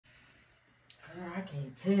I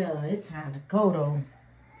can't tell. It's time to go, though.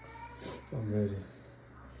 I'm ready.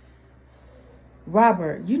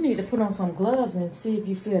 Robert, you need to put on some gloves and see if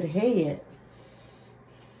you feel the head.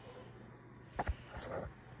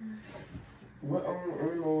 What? I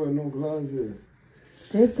don't know where no gloves is.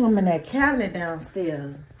 There's some in that cabinet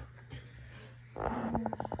downstairs.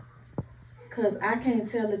 Because I can't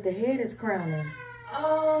tell if the head is crowning.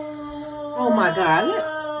 Oh my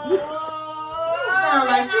God. It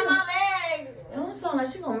don't sound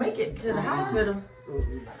like she gonna make it to the hospital.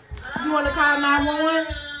 You want to call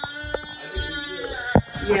 911?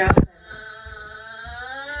 Yeah.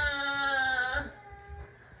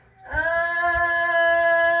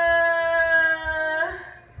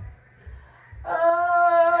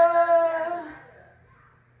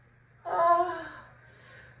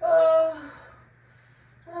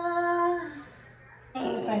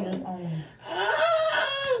 Fingers on me.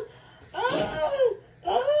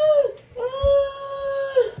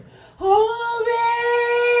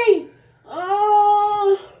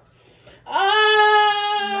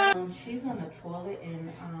 She's on the toilet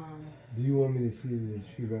and Do you want me to see the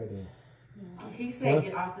she right there? he said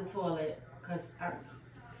get off the toilet because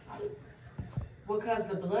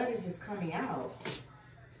the blood is just coming out.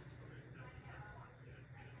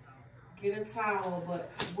 Get a towel, but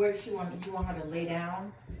where does she want? You want her to lay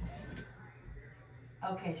down?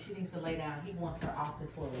 Okay, she needs to lay down. He wants her off the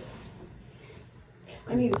toilet.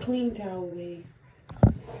 I need a clean towel, babe.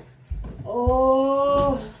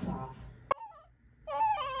 Oh.